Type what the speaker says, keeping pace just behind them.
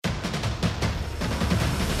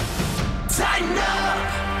Tighten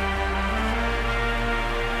up.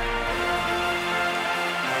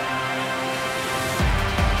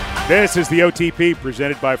 This is the OTP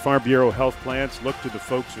presented by Farm Bureau Health Plans. Look to the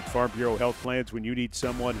folks at Farm Bureau Health Plans when you need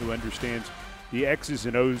someone who understands the X's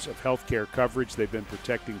and O's of healthcare coverage. They've been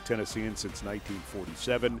protecting Tennesseans since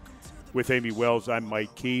 1947. With Amy Wells, I'm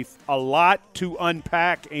Mike Keith. A lot to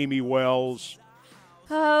unpack, Amy Wells.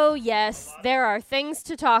 Oh, yes. There are things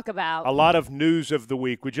to talk about. A lot of news of the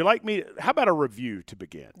week. Would you like me – how about a review to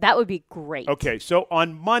begin? That would be great. Okay, so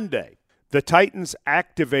on Monday, the Titans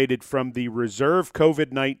activated from the reserve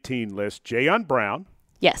COVID-19 list Jayon Brown.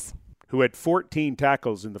 Yes. Who had 14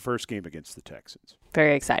 tackles in the first game against the Texans.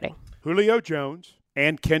 Very exciting. Julio Jones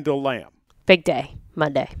and Kendall Lamb. Big day,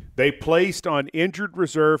 Monday. They placed on injured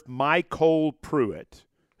reserve Michael Pruitt,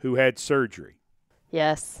 who had surgery.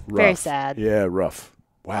 Yes, Rough. very sad. Yeah, rough.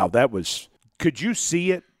 Wow, that was – could you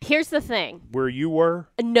see it? Here's the thing. Where you were?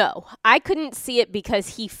 No, I couldn't see it because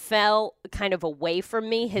he fell kind of away from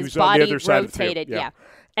me. His on the body other side of the field. rotated, Yeah.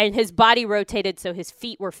 And his body rotated so his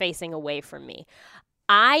feet were facing away from me.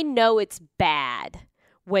 I know it's bad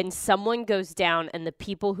when someone goes down and the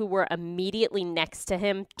people who were immediately next to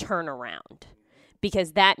him turn around,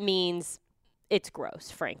 because that means it's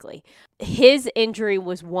gross, frankly. His injury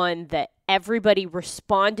was one that everybody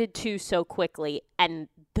responded to so quickly, and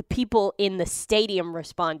the people in the stadium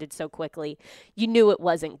responded so quickly, you knew it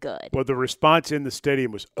wasn't good. Well, the response in the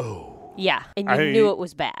stadium was, oh. Yeah, and you knew it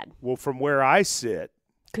was bad. Well, from where I sit.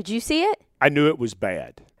 Could you see it? I knew it was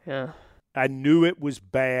bad. Yeah. I knew it was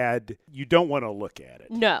bad. You don't want to look at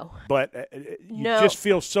it. No. But you just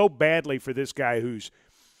feel so badly for this guy who's,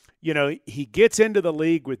 you know, he gets into the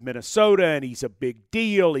league with Minnesota and he's a big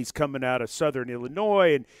deal. He's coming out of Southern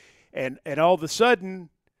Illinois and all of a sudden,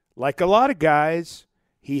 like a lot of guys,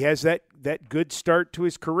 he has that good start to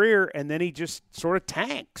his career and then he just sort of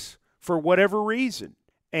tanks for whatever reason.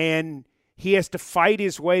 And he has to fight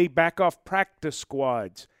his way back off practice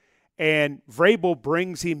squads. And Vrabel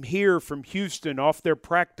brings him here from Houston off their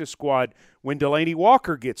practice squad when Delaney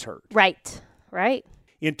Walker gets hurt. Right.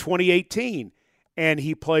 In 2018. And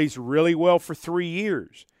he plays really well for 3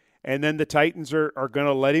 years. And then the Titans are going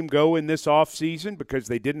to let him go in this offseason because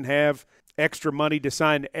they didn't have extra money to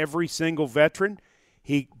sign every single veteran.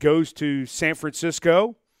 He goes to San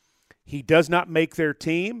Francisco. He does not make their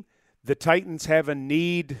team. The Titans have a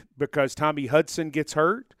need because Tommy Hudson gets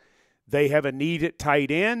hurt. They have a need at tight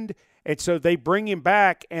end. And so they bring him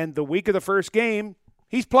back, and the week of the first game,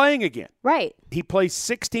 he's playing again. Right. He plays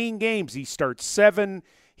 16 games. He starts 7.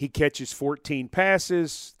 He catches 14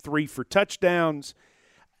 passes, 3 for touchdowns.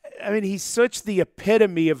 I mean, he's such the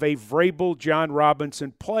epitome of a Vrabel, John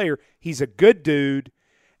Robinson player. He's a good dude.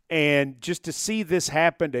 And just to see this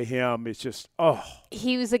happen to him is just, oh.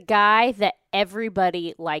 He was a guy that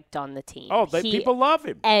everybody liked on the team. Oh, people love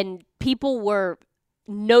him. And people were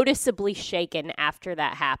noticeably shaken after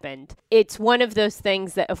that happened. It's one of those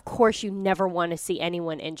things that, of course, you never want to see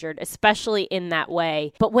anyone injured, especially in that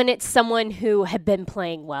way. But when it's someone who had been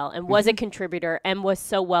playing well and was a contributor and was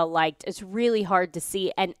so well liked, it's really hard to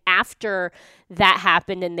see. And after that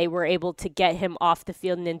happened and they were able to get him off the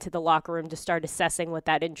field and into the locker room to start assessing what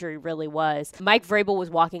that injury really was, Mike Vrabel was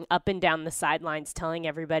walking up and down the sidelines telling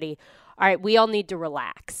everybody, all right, we all need to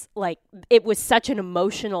relax. Like, it was such an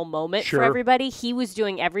emotional moment for everybody. He was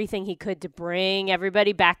doing everything he could to bring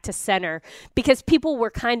everybody back to center because people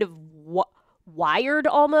were kind of wired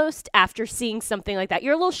almost after seeing something like that.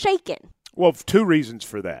 You're a little shaken. Well, 2 reasons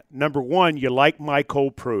for that. Number one, you like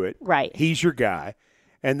Michael Pruitt. Right. He's your guy.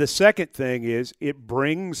 And the second thing is it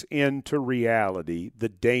brings into reality the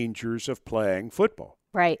dangers of playing football.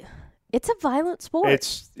 Right. It's a violent sport.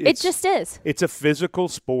 It just is. It's a physical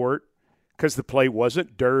sport. Because the play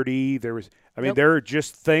wasn't dirty. There are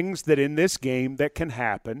just things that in this game that can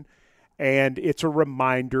happen, and it's a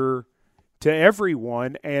reminder to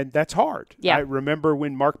everyone, and that's hard. Yeah. I remember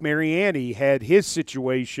when Mark Mariani had his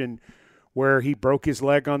situation where he broke his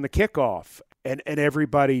leg on the kickoff, and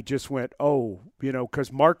everybody just went, oh,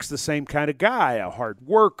 because Mark's the same kind of guy, a hard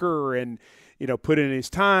worker, and put in his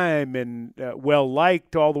time, and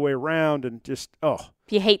well-liked all the way around, and just, oh.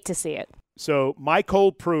 You hate to see it. So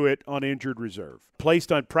Michael Pruitt on injured reserve.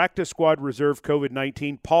 Placed on practice squad reserve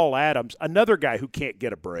COVID-19, Paul Adams, another guy who can't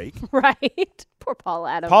get a break. Right. Poor Paul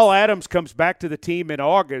Adams. Paul Adams comes back to the team in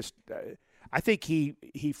August. I think he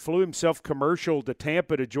flew himself commercial to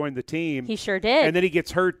Tampa to join the team. He sure did. And then he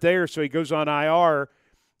gets hurt there, so he goes on IR.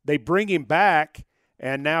 They bring him back,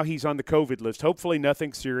 and now he's on the COVID list. Hopefully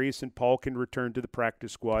nothing serious, and Paul can return to the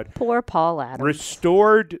practice squad. Poor Paul Adams.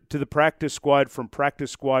 Restored to the practice squad from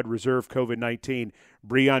practice squad reserve COVID-19,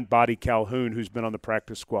 Breon Body Calhoun, who's been on the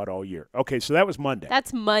practice squad all year. Okay, so that was Monday.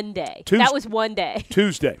 That's Monday. That was one day.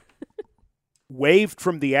 Tuesday. Waived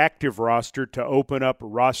from the active roster to open up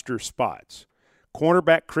roster spots.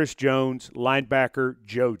 Cornerback Chris Jones, linebacker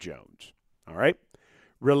Joe Jones. All right.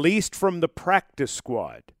 Released from the practice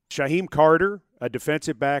squad. Shaheem Carter, a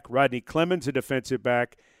defensive back. Rodney Clemens, a defensive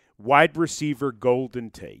back. Wide receiver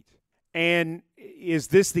Golden Tate. And is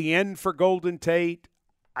this the end for Golden Tate?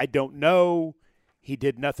 I don't know. He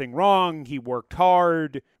did nothing wrong. He worked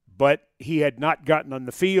hard, but he had not gotten on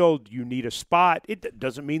the field. You need a spot. It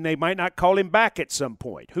doesn't mean they might not call him back at some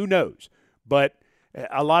point. Who knows? But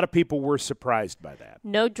a lot of people were surprised by that.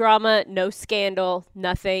 No drama, no scandal,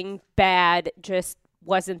 nothing bad, just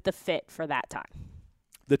wasn't the fit for that time.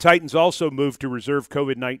 The Titans also moved to reserve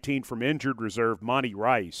COVID-19 from injured reserve Monty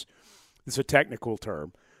Rice. It's a technical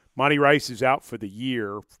term. Monty Rice is out for the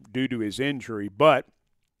year due to his injury, but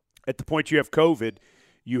at the point you have COVID,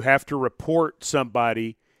 you have to report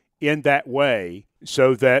somebody in that way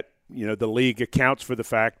so that, you know, the league accounts for the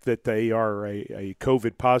fact that they are a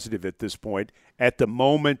COVID positive at this point. At the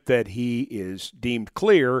moment that he is deemed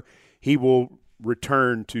clear, he will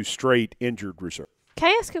return to straight injured reserve. Can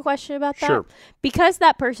I ask a question about that? Sure. Because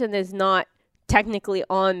that person is not technically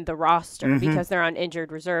on the roster because they're on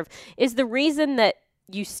injured reserve, is the reason that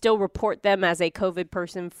you still report them as a COVID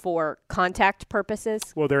person for contact purposes?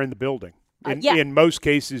 Well, they're in the building. In most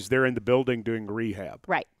cases, they're in the building doing rehab.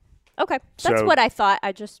 Right. Okay. That's what I thought.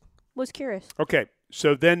 I just was curious. Okay.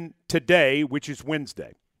 So then today, which is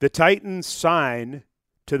Wednesday, the Titans sign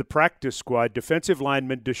to the practice squad defensive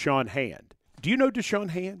lineman Deshaun Hand. Do you know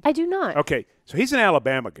Deshaun Hand? I do not. Okay. So he's an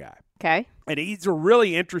Alabama guy. Okay. And he's a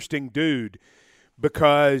really interesting dude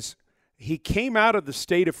because he came out of the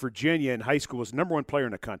state of Virginia in high school as the number one player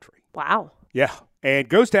in the country. Wow. Yeah. And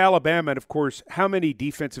goes to Alabama. And, of course, how many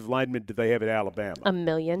defensive linemen do they have at Alabama? 1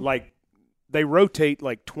 million. Like, they rotate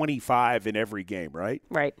like 25 in every game, right?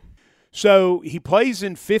 Right. So he plays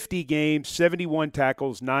in 50 games, 71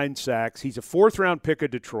 tackles, 9 sacks. He's a fourth-round pick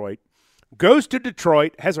of Detroit. Goes to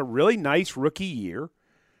Detroit, has a really nice rookie year,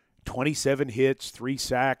 27 hits, 3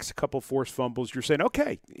 sacks, a couple forced fumbles. You're saying,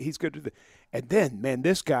 okay, he's good. And then, man,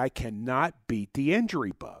 this guy cannot beat the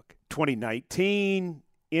injury bug. 2019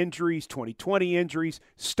 injuries, 2020 injuries.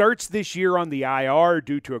 Starts this year on the IR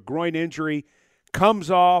due to a groin injury. Comes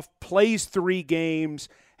off, plays 3 games,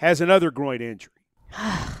 has another groin injury.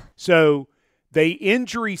 So they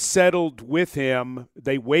injury settled with him.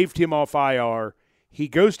 They waived him off IR. He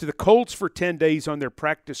goes to the Colts for 10 days on their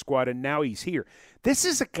practice squad, and now he's here. This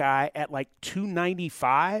is a guy at like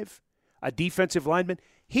 295, a defensive lineman.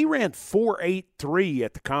 He ran 4.83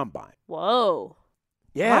 at the combine. Whoa.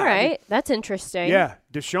 Yeah. All right. That's interesting. Yeah,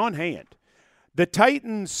 Deshaun Hand. The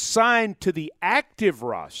Titans signed to the active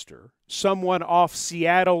roster someone off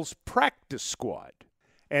Seattle's practice squad,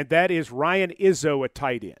 and that is Ryan Izzo, a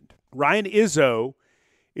tight end. Ryan Izzo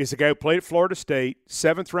is a guy who played at Florida State,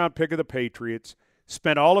 7th-round pick of the Patriots,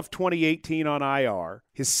 spent all of 2018 on IR.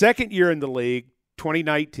 His second year in the league,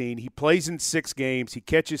 2019, he plays in 6 games. He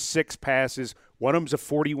catches 6 passes. One of them's a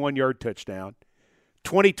 41-yard touchdown.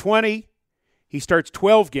 2020, he starts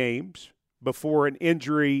 12 games before an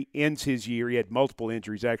injury ends his year. He had multiple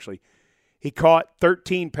injuries, actually. He caught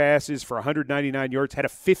 13 passes for 199 yards, had a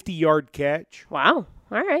 50-yard catch. Wow.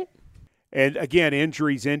 All right. And, again,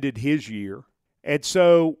 injuries ended his year. And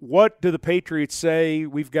so what do the Patriots say?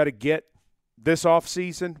 We've got to get this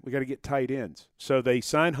offseason, we got to get tight ends. So they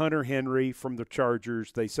signed Hunter Henry from the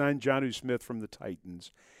Chargers. They signed Jonnu Smith from the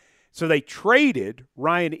Titans. So they traded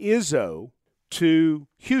Ryan Izzo to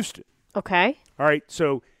Houston. Okay. All right,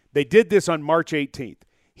 so they did this on March 18th.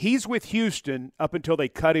 He's with Houston up until they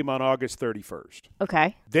cut him on August 31st.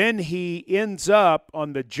 Okay. Then he ends up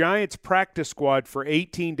on the Giants practice squad for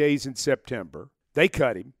 18 days in September. They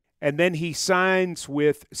cut him. And then he signs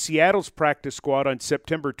with Seattle's practice squad on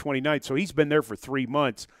September 29th. So he's been there for 3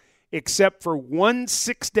 months, except for one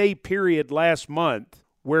 6-day period last month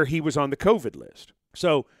where he was on the COVID list.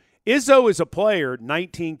 So Izzo is a player,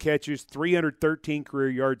 19 catches, 313 career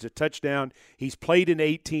yards, a touchdown. He's played in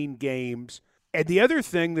 18 games. And the other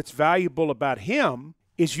thing that's valuable about him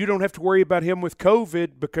is you don't have to worry about him with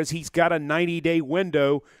COVID because he's got a 90-day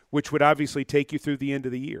window, which would obviously take you through the end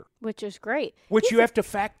of the year. Which is great. Which you have to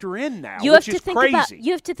factor in now, which is crazy.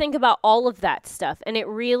 You have to think about all of that stuff. And it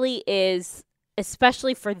really is,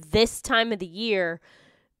 especially for this time of the year,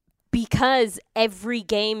 because every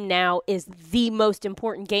game now is the most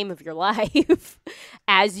important game of your life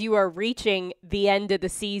as you are reaching the end of the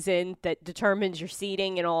season that determines your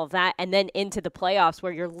seeding and all of that, and then into the playoffs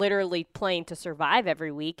where you're literally playing to survive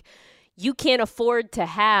every week. You can't afford to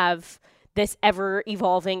have this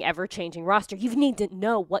ever-evolving, ever-changing roster. You need to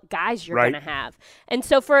know what guys you're going to have. And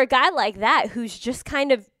so for a guy like that who's just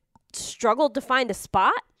kind of struggled to find a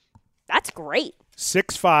spot, that's great.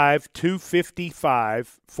 6'5",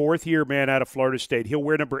 255, fourth-year man out of Florida State. He'll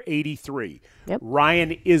wear number 83. Yep.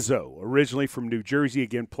 Ryan Izzo, originally from New Jersey,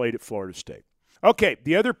 again played at Florida State. Okay,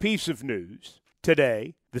 the other piece of news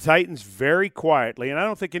today, the Titans very quietly, and I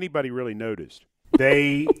don't think anybody really noticed,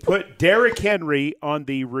 they put Derrick Henry on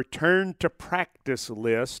the return-to-practice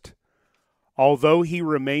list, although he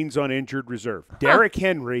remains on injured reserve. Derrick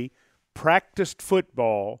Henry practiced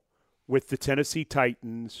football with the Tennessee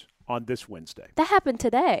Titans on this Wednesday. That happened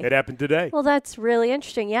today. It happened today. Well, that's really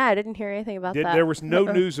interesting. Yeah, I didn't hear anything about that. There was no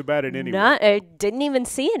news about it anywhere. I didn't even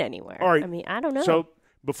see it anywhere. All right. I mean, I don't know. So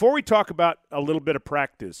before we talk about a little bit of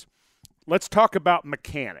practice, let's talk about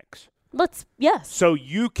mechanics. Yes. So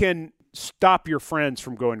you can stop your friends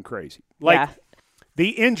from going crazy. The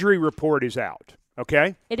injury report is out,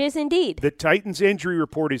 okay? It is indeed. The Titans injury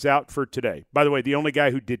report is out for today. By the way, the only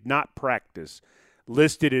guy who did not practice,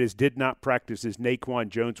 listed as did not practice, is Naquan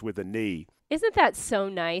Jones with a knee. Isn't that so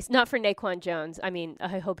nice? Not for Naquan Jones. I mean,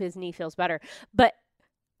 I hope his knee feels better. But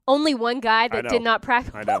only one guy that did not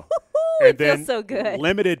practice. I know. It feels so good.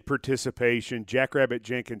 Limited participation, Jackrabbit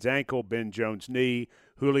Jenkins ankle, Ben Jones knee,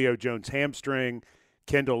 Julio Jones hamstring,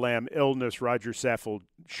 Kendall Lamb illness, Roger Saffold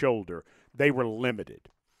shoulder. They were limited.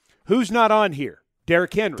 Who's not on here?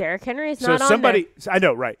 Derrick Henry. Derrick Henry is not on there. I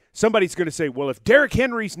know, right. Somebody's going to say, well, if Derrick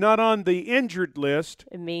Henry's not on the injured list,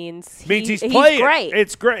 it means he's playing. Great.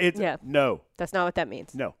 It's great. Yeah. No. That's not what that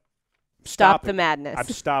means. No. Stop the madness. I'm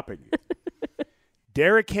stopping you.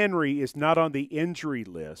 Derrick Henry is not on the injury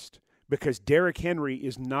list because Derrick Henry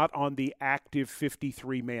is not on the active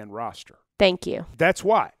 53-man roster. Thank you. That's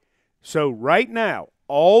why. So right now,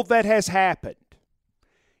 all that has happened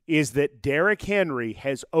is that Derrick Henry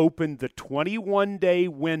has opened the 21-day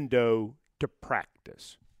window to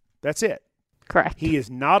practice. That's it. Correct. He is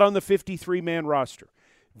not on the 53-man roster.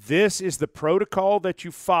 This is the protocol that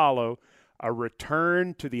you follow, a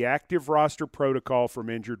return to the active roster protocol from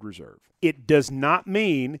injured reserve. It does not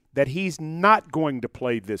mean that he's not going to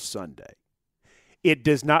play this Sunday. It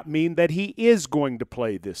does not mean that he is going to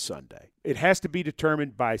play this Sunday. It has to be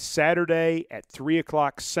determined by Saturday at 3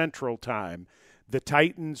 o'clock Central Time. The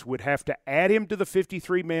Titans would have to add him to the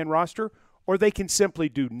 53-man roster, or they can simply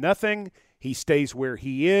do nothing. He stays where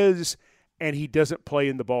he is, and he doesn't play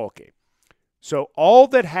in the ballgame. So all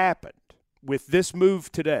that happened with this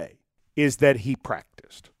move today is that he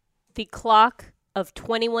practiced. The clock of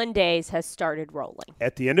 21 days has started rolling.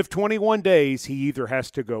 At the end of 21 days, he either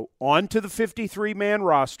has to go onto the 53-man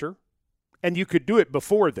roster, and you could do it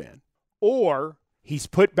before then, or he's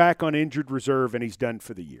put back on injured reserve and he's done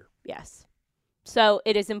for the year. Yes. So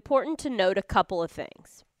it is important to note a couple of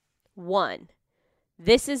things. One,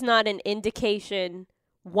 this is not an indication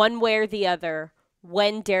one way or the other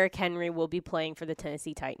when Derrick Henry will be playing for the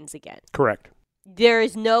Tennessee Titans again. Correct. There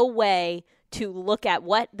is no way to look at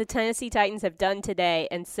what the Tennessee Titans have done today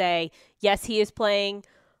and say, yes, he is playing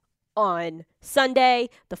on Sunday,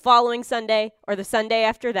 the following Sunday, or the Sunday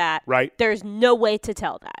after that. Right. There's no way to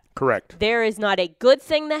tell that. Correct. There is not a good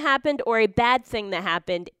thing that happened or a bad thing that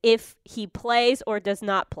happened if he plays or does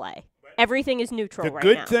not play. Everything is neutral right now.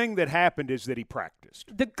 The good thing that happened is that he practiced.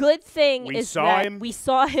 The good thing is that we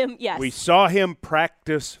saw him, yes. We saw him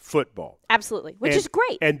practice football. Absolutely, which is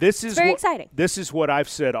great. And this is very exciting. This is what I've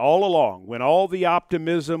said all along. When all the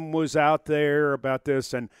optimism was out there about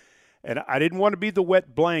this, and I didn't want to be the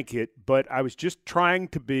wet blanket, but I was just trying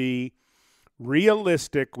to be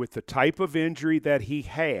realistic with the type of injury that he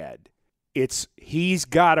had. He's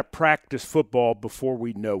got to practice football before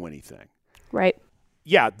we know anything. Right.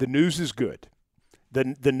 Yeah, the news is good.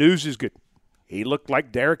 The news is good. He looked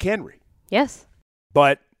like Derrick Henry. Yes.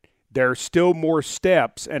 But there are still more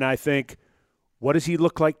steps, and I think, what does he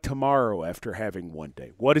look like tomorrow after having one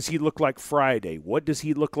day? What does he look like Friday? What does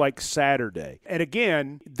he look like Saturday? And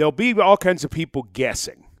again, there'll be all kinds of people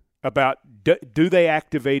guessing about do they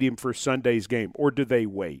activate him for Sunday's game or do they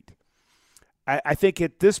wait? I think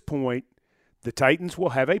at this point, the Titans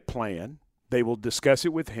will have a plan. They will discuss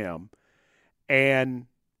it with him. And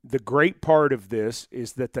the great part of this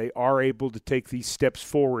is that they are able to take these steps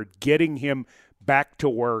forward, getting him back to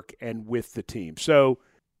work and with the team. So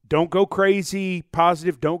don't go crazy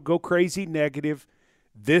positive. Don't go crazy negative.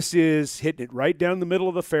 This is hitting it right down the middle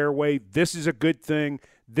of the fairway. This is a good thing.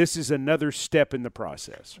 this is another step in the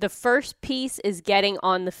process. The first piece is getting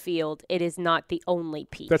on the field. It is not the only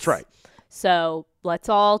piece. That's right. So let's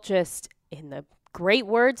all just, in the great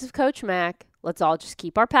words of Coach Mack, let's all just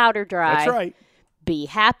keep our powder dry. That's right. Be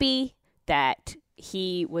happy that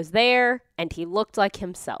he was there and he looked like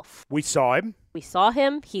himself. We saw him. We saw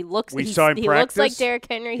him. He looks practice. Looks like Derrick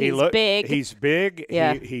Henry. He's big. He's big.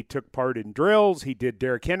 Yeah. He took part in drills. He did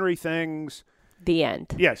Derrick Henry things. The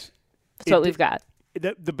end. Yes. That's what we've got.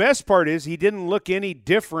 The best part is he didn't look any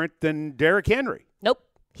different than Derrick Henry. Nope.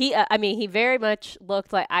 He very much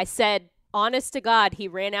looked like, I said, honest to God, he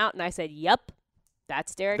ran out and I said, yep,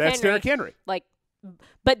 that's Derrick Henry. That's Derrick Henry.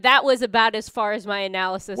 But that was about as far as my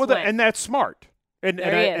analysis went. And that's smart. And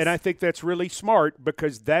I think that's really smart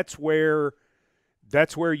because that's where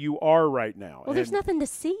you are right now. Well, there's nothing to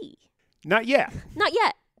see. Not yet. Not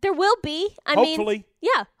yet. There will be. Hopefully.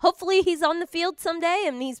 Hopefully he's on the field someday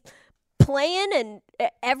and he's playing and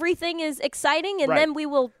everything is exciting and then we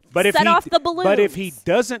will set off the balloons. But if he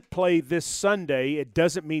doesn't play this Sunday, it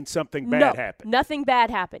doesn't mean something bad happened. Nothing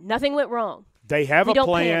bad happened. Nothing went wrong. They have a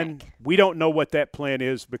plan. Panic. We don't know what that plan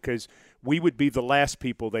is because we would be the last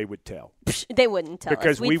people they would tell. They wouldn't tell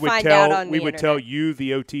because us. we would tell you,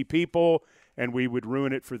 the OT people, and we would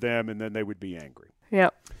ruin it for them, and then they would be angry.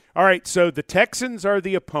 Yep. All right, so the Texans are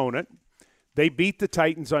the opponent. They beat the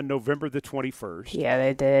Titans on November the 21st. Yeah,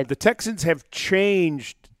 they did. The Texans have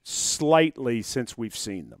changed slightly since we've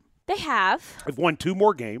seen them. They have. They've won 2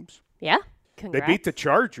 more games. Yeah. Congrats. They beat the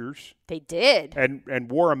Chargers. They did.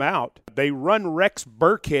 And wore them out. They run Rex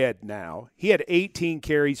Burkhead now. He had 18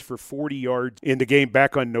 carries for 40 yards in the game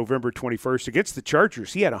back on November 21st. Against the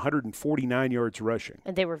Chargers, he had 149 yards rushing.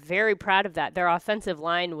 And they were very proud of that. Their offensive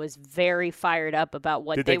line was very fired up about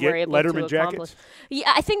what they were able Letterman to accomplish. Jackets?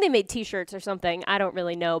 Yeah, I think they made T-shirts or something. I don't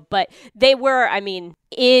really know. But they were,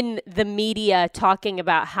 in the media talking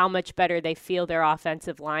about how much better they feel their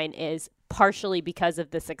offensive line is, partially because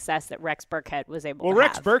of the success that Rex Burkhead was able to have. Well,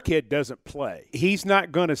 Rex Burkhead doesn't play. He's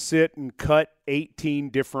not going to sit and cut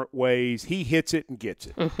 18 different ways. He hits it and gets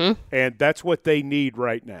it. Mm-hmm. And that's what they need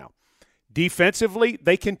right now. Defensively,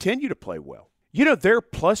 they continue to play well. They're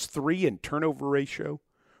 +3 in turnover ratio.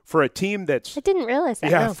 For a team that's... I didn't realize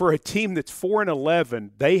that. Yeah, no. For a team that's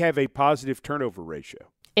 4-11, they have a positive turnover ratio.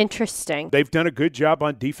 Interesting. They've done a good job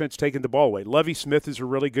on defense taking the ball away. Lovie Smith is a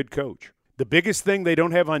really good coach. The biggest thing they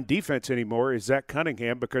don't have on defense anymore is Zach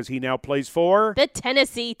Cunningham because he now plays for the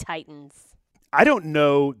Tennessee Titans. I don't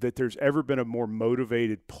know that there's ever been a more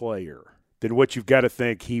motivated player than what you've got to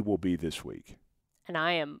think he will be this week. And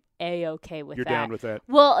I am A-okay with You're that. You're down with that?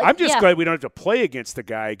 Well, I'm just glad we don't have to play against the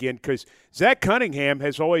guy again because Zach Cunningham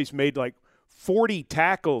has always made 40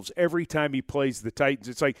 tackles every time he plays the Titans.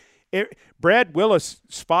 It's like Brad Willis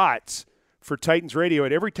spots for Titans radio,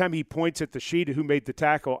 and every time he points at the sheet of who made the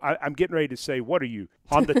tackle, I'm getting ready to say, what are you,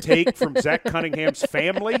 on the take from Zach Cunningham's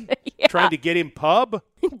family? Yeah. Trying to get him pub?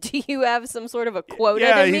 Do you have some sort of a quota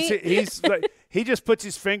to me? he's he just puts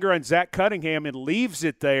his finger on Zach Cunningham and leaves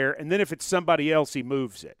it there, and then if it's somebody else, he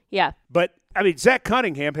moves it. Yeah. But, Zach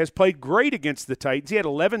Cunningham has played great against the Titans. He had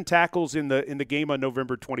 11 tackles in the game on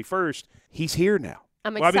November 21st. He's here now.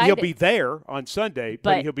 I'm excited. He'll be there on Sunday,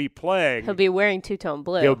 but he'll be playing. He'll be wearing two-tone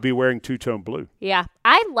blue. He'll be wearing two-tone blue. Yeah.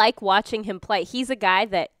 I like watching him play. He's a guy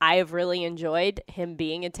that I have really enjoyed, him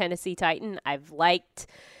being a Tennessee Titan. I've liked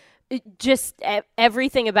just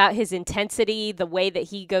everything about his intensity, the way that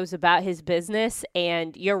he goes about his business.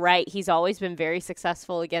 And you're right. He's always been very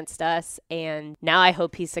successful against us. And now I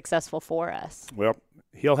hope he's successful for us. Well,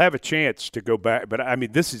 he'll have a chance to go back. But,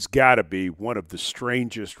 this has got to be one of the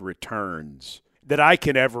strangest returns that I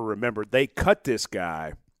can ever remember. They cut this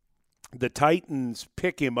guy. The Titans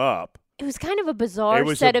pick him up. It was kind of a bizarre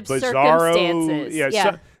set of circumstances.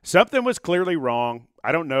 Yeah. Something was clearly wrong.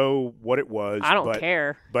 I don't know what it was. I don't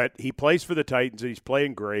care. But he plays for the Titans. He's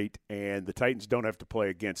playing great, and the Titans don't have to play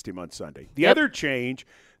against him on Sunday. The other change,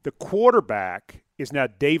 the quarterback is now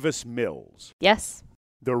Davis Mills. Yes.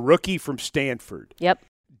 The rookie from Stanford. Yep.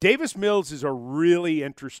 Davis Mills is a really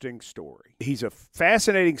interesting story. He's a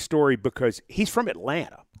fascinating story because he's from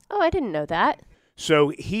Atlanta. Oh, I didn't know that. So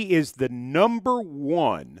he is the number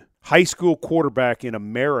 1 high school quarterback in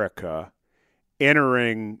America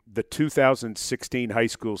entering the 2016 high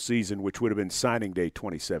school season, which would have been signing day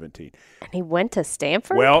 2017. And he went to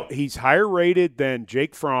Stanford? Well, he's higher rated than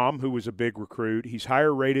Jake Fromm, who was a big recruit. He's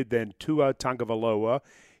higher rated than Tua Tagovailoa.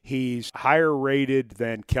 He's higher rated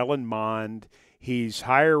than Kellen Mond. He's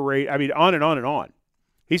higher rated. On and on and on.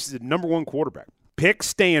 He's the number 1 quarterback. Picked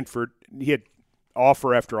Stanford. He had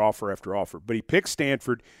offer after offer after offer. But he picked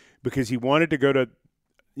Stanford because he wanted to go to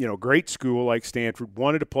great school like Stanford,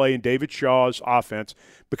 wanted to play in David Shaw's offense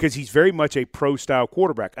because he's very much a pro-style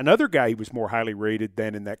quarterback. Another guy he was more highly rated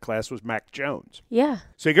than in that class was Mac Jones. Yeah.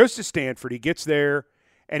 So he goes to Stanford. He gets there,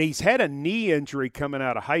 and he's had a knee injury coming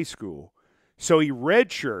out of high school. So he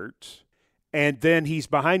redshirts, and then he's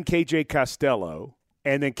behind K.J. Costello.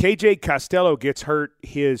 And then K.J. Costello gets hurt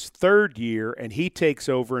his third year, and he takes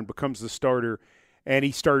over and becomes the starter, and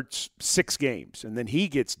he starts 6 games, and then he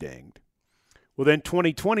gets dinged. Well, then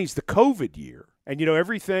 2020 is the COVID year. And,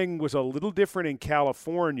 everything was a little different in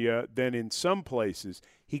California than in some places.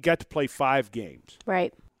 He got to play 5 games.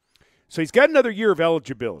 Right. So he's got another year of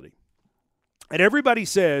eligibility. And everybody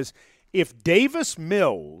says if Davis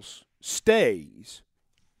Mills stays,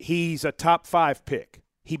 he's a top 5 pick.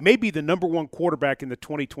 He may be the number 1 quarterback in the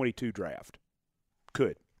 2022 draft.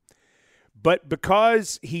 Could. But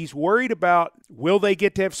because he's worried about will they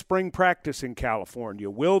get to have spring practice in California,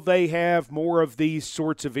 will they have more of these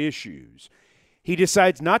sorts of issues, he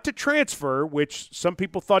decides not to transfer, which some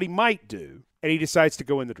people thought he might do, and he decides to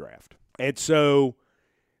go in the draft. And so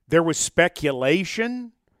there was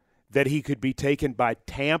speculation that he could be taken by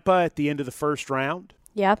Tampa at the end of the first round.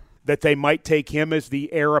 Yeah. That they might take him as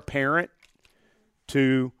the heir apparent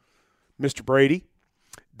to Mr. Brady.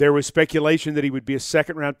 There was speculation that he would be a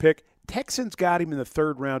second-round pick. Texans got him in the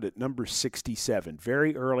third round at number 67,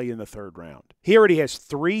 very early in the third round. He already has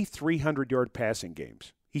 3 300-yard passing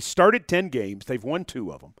games. He started 10 games. They've won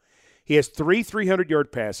 2 of them. He has 3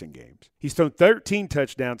 300-yard passing games. He's thrown 13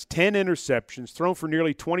 touchdowns, 10 interceptions, thrown for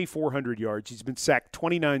nearly 2,400 yards. He's been sacked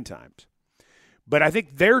 29 times. But I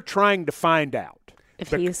think they're trying to find out. If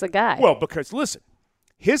he's the guy. Well, because, listen,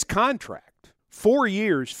 his contract, 4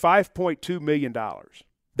 years, $5.2 million.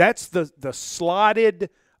 That's the slotted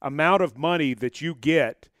amount of money that you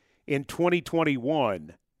get in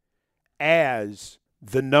 2021 as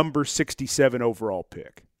the number 67 overall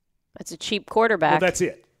pick. That's a cheap quarterback. Well, that's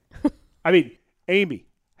it. I mean, Amy,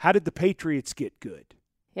 how did the Patriots get good?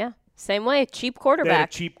 Yeah, same way, cheap quarterback. They had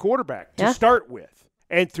a cheap quarterback to start with.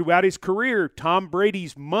 And throughout his career, Tom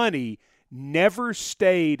Brady's money never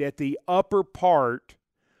stayed at the upper part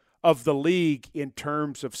of the league in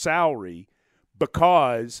terms of salary,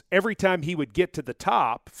 because every time he would get to the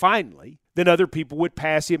top, finally, then other people would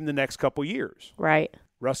pass him the next couple years. Right.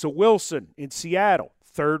 Russell Wilson in Seattle,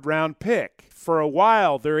 third-round pick. For a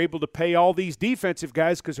while, they're able to pay all these defensive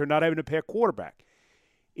guys because they're not having to pay a quarterback.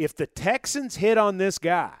 If the Texans hit on this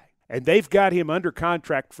guy, and they've got him under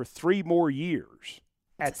contract for 3 more years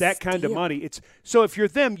at that kind of money, so if you're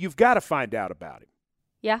them, you've got to find out about him.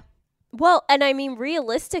 Yeah. Well, and I mean,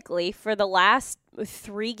 realistically, for the last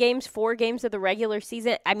 4 games of the regular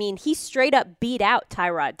season, I mean, he straight up beat out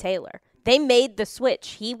Tyrod Taylor. They made the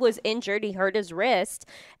switch. He was injured. He hurt his wrist.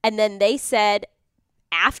 And then they said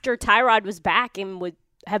after Tyrod was back and would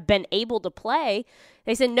have been able to play,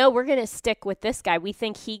 they said, no, we're going to stick with this guy. We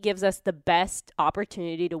think he gives us the best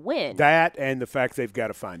opportunity to win. That and the fact they've got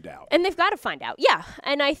to find out. And they've got to find out. Yeah.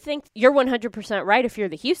 And I think you're 100% right. If you're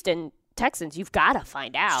the Houston Texans, you've got to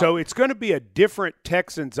find out. So it's going to be a different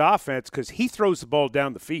Texans offense because he throws the ball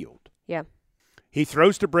down the field. Yeah. He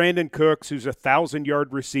throws to Brandon Cooks, who's a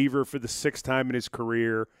 1,000-yard receiver for the 6th time in his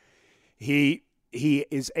career. He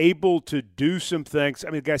is able to do some things. I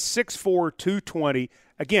mean, the guy's 6'4", 220.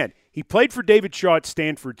 Again, he played for David Shaw at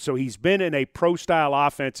Stanford, so he's been in a pro-style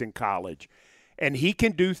offense in college. And he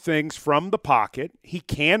can do things from the pocket. He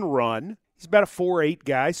can run. He's about a 4'8"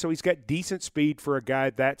 guy, so he's got decent speed for a guy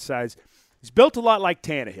that size. He's built a lot like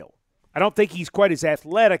Tannehill. I don't think he's quite as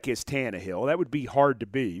athletic as Tannehill. That would be hard to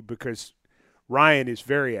be because Ryan is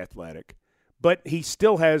very athletic. But he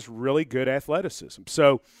still has really good athleticism.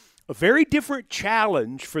 So a very different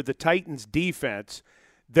challenge for the Titans defense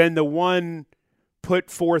than the one put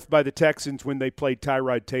forth by the Texans when they played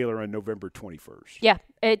Tyrod Taylor on November 21st. Yeah,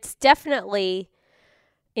 it's definitely,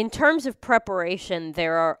 in terms of preparation,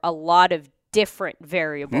 there are a lot of different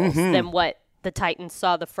variables than what the Titans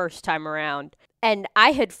saw the first time around. And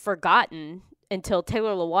I had forgotten until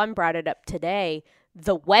Taylor Lewan brought it up today,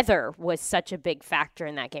 the weather was such a big factor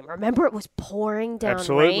in that game. Remember, it was pouring down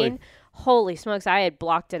rain? Holy smokes, I had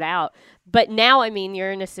blocked it out. But now, I mean,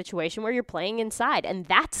 you're in a situation where you're playing inside, and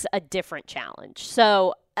that's a different challenge.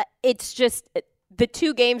 So it's just the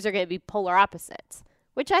 2 games are going to be polar opposites,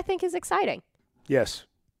 which I think is exciting. Yes.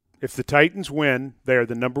 If the Titans win, they are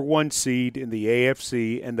the number 1 seed in the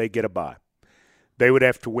AFC, and they get a bye. They would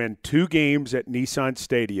have to win 2 games at Nissan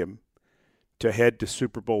Stadium to head to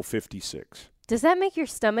Super Bowl 56. Does that make your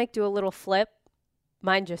stomach do a little flip?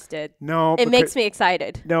 Mine just did. No. It makes me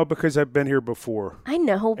excited. No, because I've been here before. I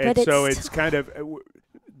know, but so it's kind of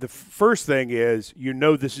the first thing is,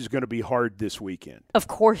 this is going to be hard this weekend. Of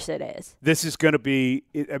course it is. This is going to be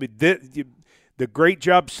 – the great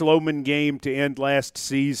job Sloman game to end last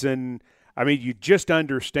season, you just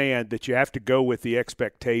understand that you have to go with the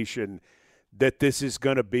expectation that this is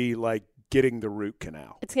going to be like getting the root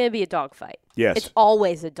canal. It's going to be a dogfight. Yes. It's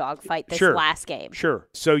always a dogfight this last game. Sure.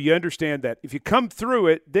 So you understand that. If you come through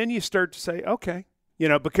it, then you start to say, okay.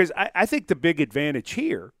 Because I think the big advantage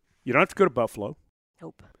here, you don't have to go to Buffalo.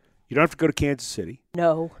 Nope. You don't have to go to Kansas City.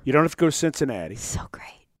 No. You don't have to go to Cincinnati. So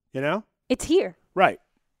great. It's here. Right.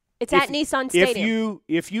 It's at Nissan Stadium.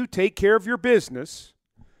 If you take care of your business,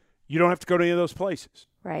 you don't have to go to any of those places.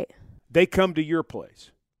 Right. They come to your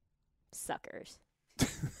place. Suckers.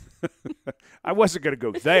 I wasn't going to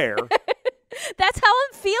go there. That's how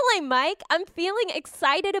I'm feeling, Mike. I'm feeling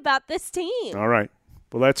excited about this team. All right.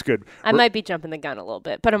 Well, that's good. I might be jumping the gun a little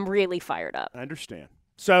bit, but I'm really fired up. I understand.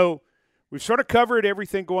 So we've sort of covered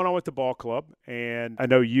everything going on with the ball club, and I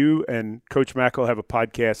know you and Coach Mack will have a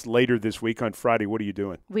podcast later this week on Friday. What are you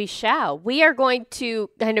doing? We shall. We are going to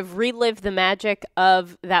kind of relive the magic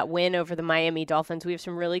of that win over the Miami Dolphins. We have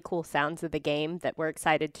some really cool sounds of the game that we're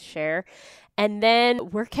excited to share. And then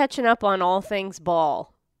we're catching up on all things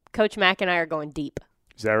ball. Coach Mack and I are going deep.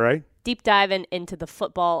 Is that right? Deep diving into the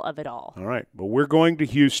football of it all. All right. Well, we're going to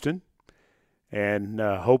Houston, and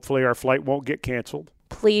hopefully our flight won't get canceled.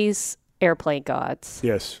 Please, airplane gods.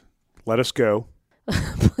 Yes. Let us go.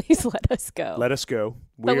 Please let us go. Let us go.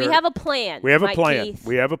 But we have a plan. We have Mike a plan. Keith.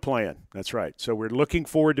 We have a plan. That's right. So we're looking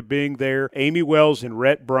forward to being there. Amy Wells and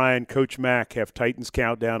Rhett Bryan, Coach Mack have Titans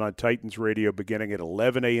Countdown on Titans Radio beginning at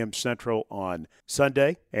 11 a.m. Central on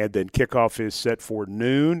Sunday. And then kickoff is set for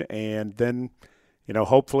noon. And then,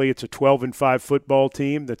 hopefully it's a 12-5 football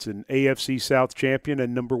team that's an AFC South champion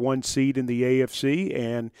and number 1 seed in the AFC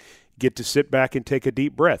and get to sit back and take a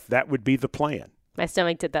deep breath. That would be the plan. My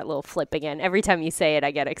stomach did that little flip again. Every time you say it,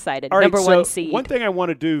 I get excited. All right, Number 1 seed. One thing I want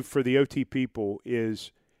to do for the OT people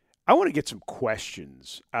is I want to get some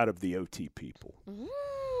questions out of the OT people.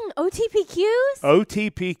 OTPQs?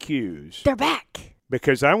 OTPQs. They're back.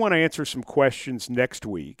 Because I want to answer some questions next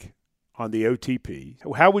week on the OTP.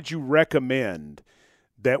 How would you recommend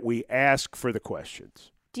that we ask for the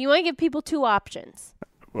questions? Do you want to give people 2 options?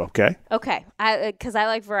 Okay. Okay, because I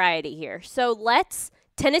like variety here. So let's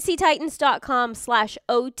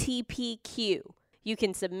TennesseeTitans.com/OTPQ. You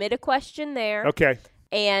can submit a question there. Okay.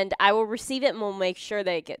 And I will receive it and we'll make sure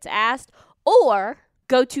that it gets asked. Or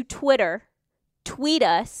go to Twitter, tweet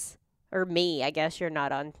us, or me, I guess you're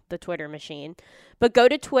not on the Twitter machine. But go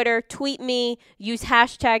to Twitter, tweet me, use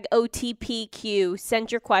hashtag OTPQ,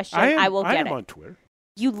 send your question. I will get it. I am on Twitter.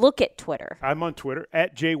 You look at Twitter. I'm on Twitter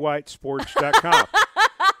at jwhitesports.com.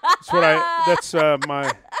 That's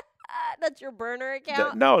my... That's your burner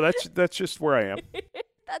account? No, that's just where I am.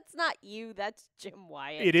 That's not you. That's Jim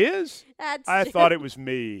Wyatt. It is? I thought it was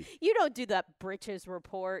me. You don't do that Britches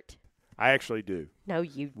report. I actually do. No,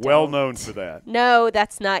 you don't. Well known for that. No,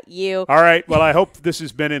 that's not you. All right. Well, I hope this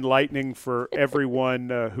has been enlightening for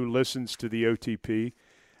everyone who listens to the OTP.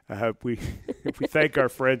 We thank our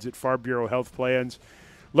friends at Farm Bureau Health Plans.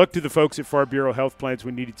 Look to the folks at Farm Bureau Health Plans.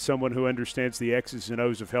 We needed someone who understands the X's and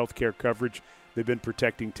O's of healthcare coverage. They've been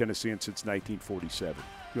protecting Tennesseans since 1947.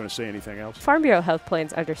 You want to say anything else? Farm Bureau Health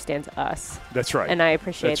Plans understands us. That's right. And I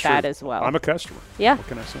appreciate that as well. I'm a customer. Yeah. What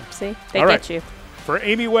can I say? See? They get you. For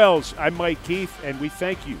Amy Wells, I'm Mike Keith, and we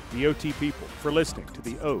thank you, the OT people, for listening to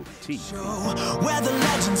the OT. Where the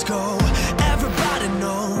legends go, everybody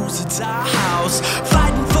knows it's our house.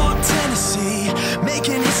 Fighting for Tennessee,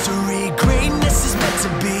 making history. Greatness is meant to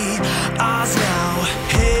be ours now.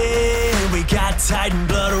 Hey, we got Titan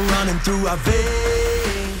blood running through our veins.